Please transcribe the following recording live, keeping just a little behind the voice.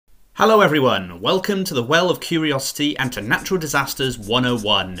Hello everyone, welcome to the Well of Curiosity and to Natural Disasters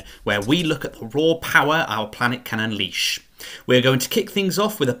 101, where we look at the raw power our planet can unleash. We're going to kick things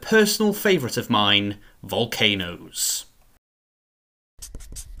off with a personal favourite of mine, volcanoes.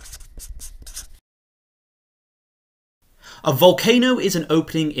 A volcano is an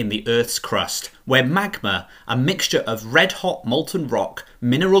opening in the Earth's crust, where magma, a mixture of red-hot molten rock,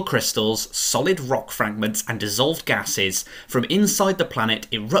 mineral crystals, solid rock fragments and dissolved gases from inside the planet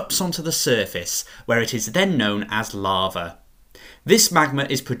erupts onto the surface, where it is then known as lava. This magma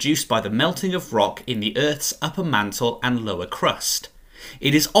is produced by the melting of rock in the Earth's upper mantle and lower crust.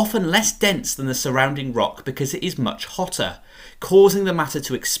 It is often less dense than the surrounding rock because it is much hotter, causing the matter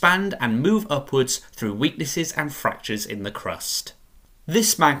to expand and move upwards through weaknesses and fractures in the crust.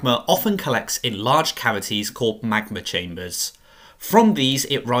 This magma often collects in large cavities called magma chambers. From these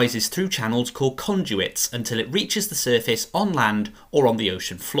it rises through channels called conduits until it reaches the surface on land or on the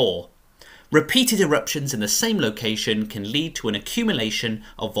ocean floor. Repeated eruptions in the same location can lead to an accumulation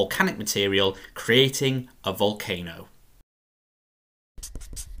of volcanic material, creating a volcano.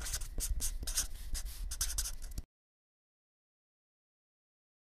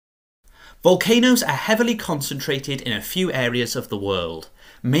 Volcanoes are heavily concentrated in a few areas of the world,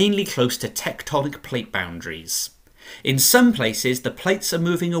 mainly close to tectonic plate boundaries. In some places, the plates are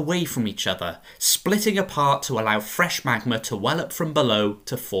moving away from each other, splitting apart to allow fresh magma to well up from below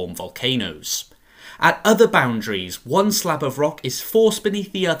to form volcanoes. At other boundaries, one slab of rock is forced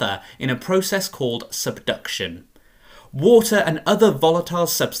beneath the other in a process called subduction. Water and other volatile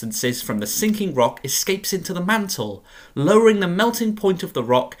substances from the sinking rock escapes into the mantle, lowering the melting point of the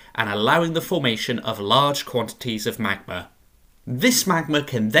rock and allowing the formation of large quantities of magma. This magma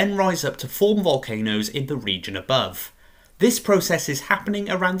can then rise up to form volcanoes in the region above. This process is happening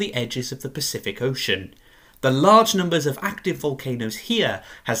around the edges of the Pacific Ocean. The large numbers of active volcanoes here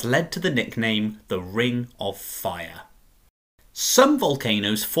has led to the nickname the Ring of Fire. Some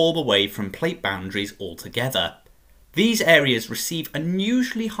volcanoes fall away from plate boundaries altogether. These areas receive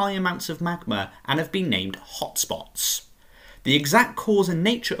unusually high amounts of magma and have been named hotspots. The exact cause and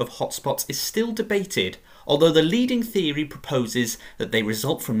nature of hotspots is still debated, although the leading theory proposes that they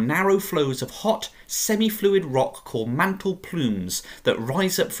result from narrow flows of hot, semi-fluid rock called mantle plumes that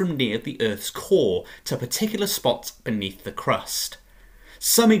rise up from near the Earth's core to particular spots beneath the crust.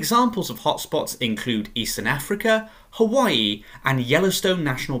 Some examples of hotspots include Eastern Africa, Hawaii, and Yellowstone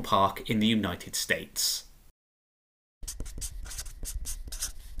National Park in the United States.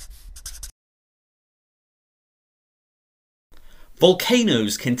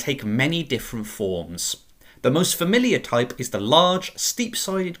 Volcanoes can take many different forms. The most familiar type is the large,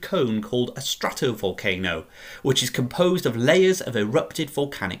 steep-sided cone called a stratovolcano, which is composed of layers of erupted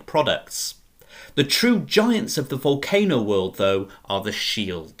volcanic products. The true giants of the volcano world, though, are the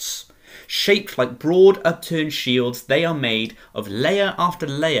shields. Shaped like broad upturned shields, they are made of layer after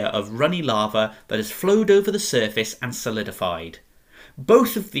layer of runny lava that has flowed over the surface and solidified.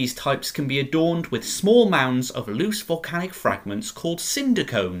 Both of these types can be adorned with small mounds of loose volcanic fragments called cinder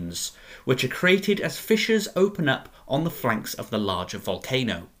cones, which are created as fissures open up on the flanks of the larger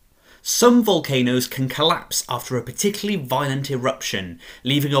volcano. Some volcanoes can collapse after a particularly violent eruption,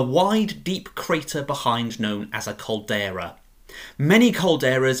 leaving a wide, deep crater behind known as a caldera. Many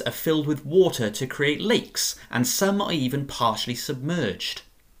calderas are filled with water to create lakes, and some are even partially submerged.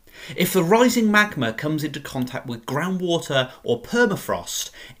 If the rising magma comes into contact with groundwater or permafrost,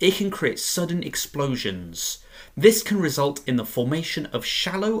 it can create sudden explosions. This can result in the formation of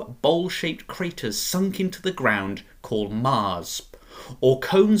shallow, bowl-shaped craters sunk into the ground called maars, or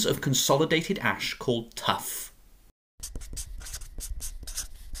cones of consolidated ash called tuff.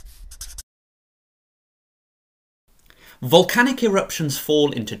 Volcanic eruptions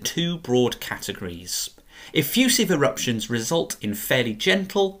fall into two broad categories. Effusive eruptions result in fairly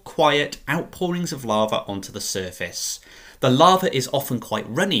gentle, quiet outpourings of lava onto the surface. The lava is often quite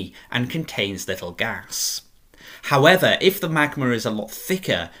runny and contains little gas. However, if the magma is a lot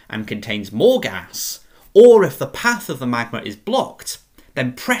thicker and contains more gas, or if the path of the magma is blocked,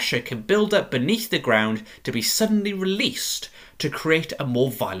 then pressure can build up beneath the ground to be suddenly released to create a more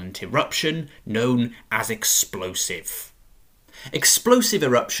violent eruption known as explosive. Explosive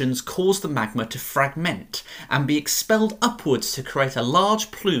eruptions cause the magma to fragment and be expelled upwards to create a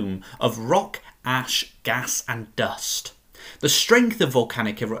large plume of rock, ash, gas and dust. The strength of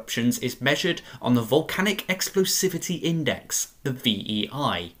volcanic eruptions is measured on the Volcanic Explosivity Index, the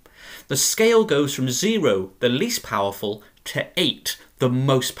VEI. The scale goes from 0, the least powerful, to 8, the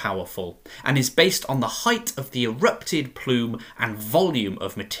most powerful, and is based on the height of the erupted plume and volume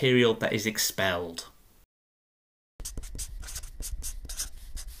of material that is expelled.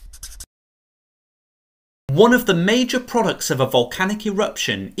 One of the major products of a volcanic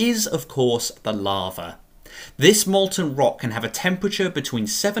eruption is, of course, the lava. This molten rock can have a temperature between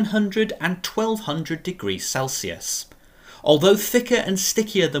 700 and 1200 degrees Celsius. Although thicker and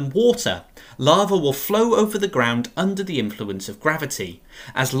stickier than water, lava will flow over the ground under the influence of gravity,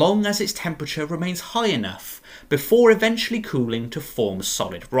 as long as its temperature remains high enough, before eventually cooling to form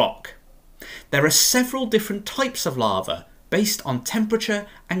solid rock. There are several different types of lava, based on temperature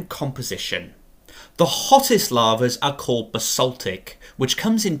and composition. The hottest lavas are called basaltic, which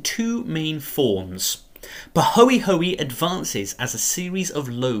comes in two main forms. Pahoehoe advances as a series of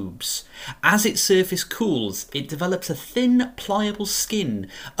lobes. As its surface cools, it develops a thin, pliable skin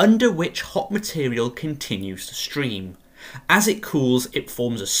under which hot material continues to stream. As it cools, it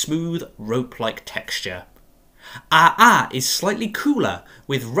forms a smooth, rope-like texture. Aa is slightly cooler,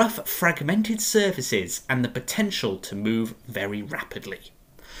 with rough, fragmented surfaces and the potential to move very rapidly.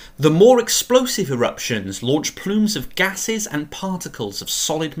 The more explosive eruptions launch plumes of gases and particles of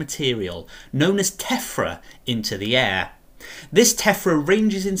solid material, known as tephra, into the air. This tephra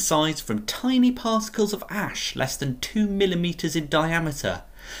ranges in size from tiny particles of ash less than 2 millimeters in diameter,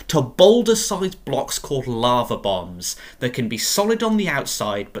 to boulder-sized blocks called lava bombs that can be solid on the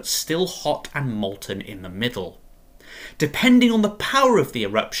outside but still hot and molten in the middle. Depending on the power of the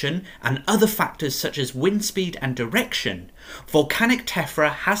eruption and other factors such as wind speed and direction, volcanic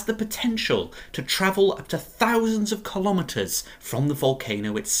tephra has the potential to travel up to thousands of kilometers from the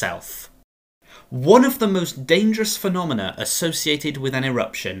volcano itself. One of the most dangerous phenomena associated with an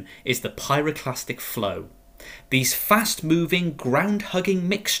eruption is the pyroclastic flow. These fast-moving, ground-hugging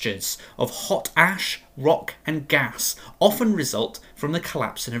mixtures of hot ash, rock and gas often result from the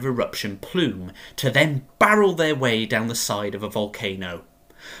collapse of an eruption plume to then barrel their way down the side of a volcano.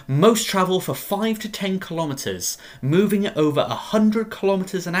 Most travel for 5 to 10 kilometers, moving at over 100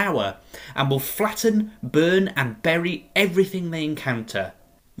 kilometers an hour, and will flatten, burn and bury everything they encounter.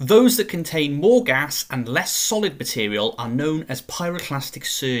 Those that contain more gas and less solid material are known as pyroclastic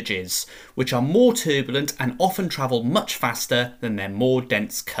surges, which are more turbulent and often travel much faster than their more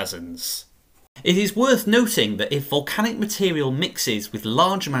dense cousins. It is worth noting that if volcanic material mixes with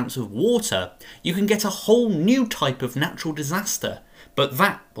large amounts of water, you can get a whole new type of natural disaster, but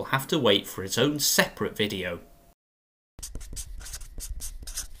that will have to wait for its own separate video.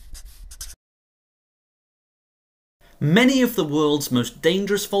 Many of the world's most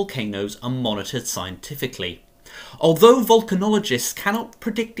dangerous volcanoes are monitored scientifically. Although volcanologists cannot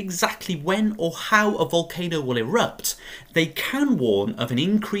predict exactly when or how a volcano will erupt, they can warn of an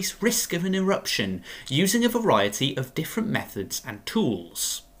increased risk of an eruption using a variety of different methods and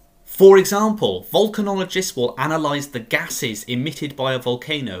tools. For example, volcanologists will analyse the gases emitted by a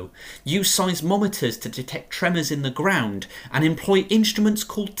volcano, use seismometers to detect tremors in the ground, and employ instruments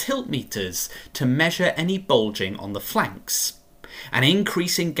called tilt meters to measure any bulging on the flanks. An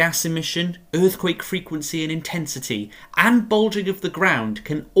increase in gas emission, earthquake frequency and intensity, and bulging of the ground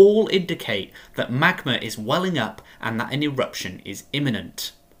can all indicate that magma is welling up and that an eruption is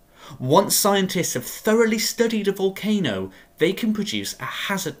imminent. Once scientists have thoroughly studied a volcano, they can produce a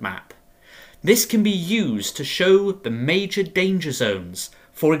hazard map. This can be used to show the major danger zones,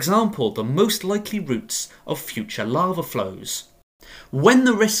 for example the most likely routes of future lava flows. When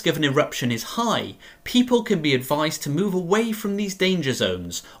the risk of an eruption is high, people can be advised to move away from these danger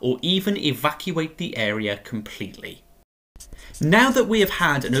zones or even evacuate the area completely. Now that we have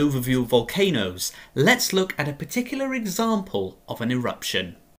had an overview of volcanoes, let's look at a particular example of an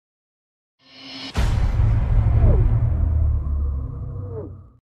eruption.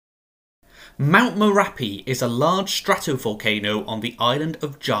 Mount Merapi is a large stratovolcano on the island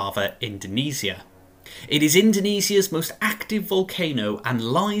of Java, Indonesia. It is Indonesia's most active volcano and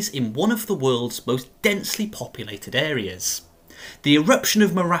lies in one of the world's most densely populated areas. The eruption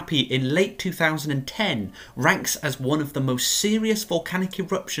of Merapi in late 2010 ranks as one of the most serious volcanic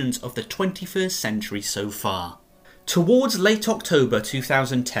eruptions of the 21st century so far. Towards late October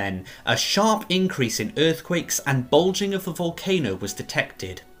 2010, a sharp increase in earthquakes and bulging of the volcano was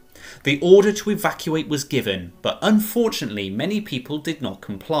detected. The order to evacuate was given, but unfortunately many people did not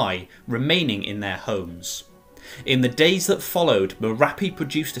comply, remaining in their homes. In the days that followed, Merapi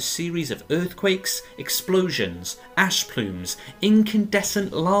produced a series of earthquakes, explosions, ash plumes,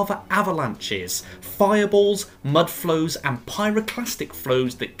 incandescent lava avalanches, fireballs, mud flows and pyroclastic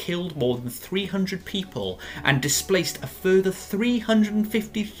flows that killed more than 300 people and displaced a further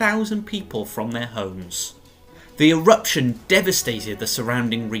 350,000 people from their homes. The eruption devastated the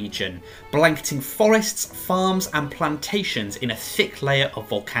surrounding region, blanketing forests, farms and plantations in a thick layer of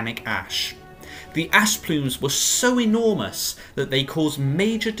volcanic ash. The ash plumes were so enormous that they caused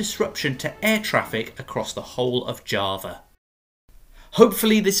major disruption to air traffic across the whole of Java.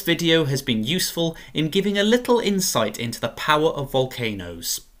 Hopefully this video has been useful in giving a little insight into the power of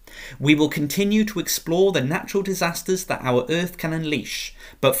volcanoes. We will continue to explore the natural disasters that our Earth can unleash,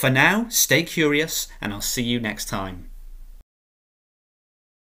 but for now, stay curious and I'll see you next time.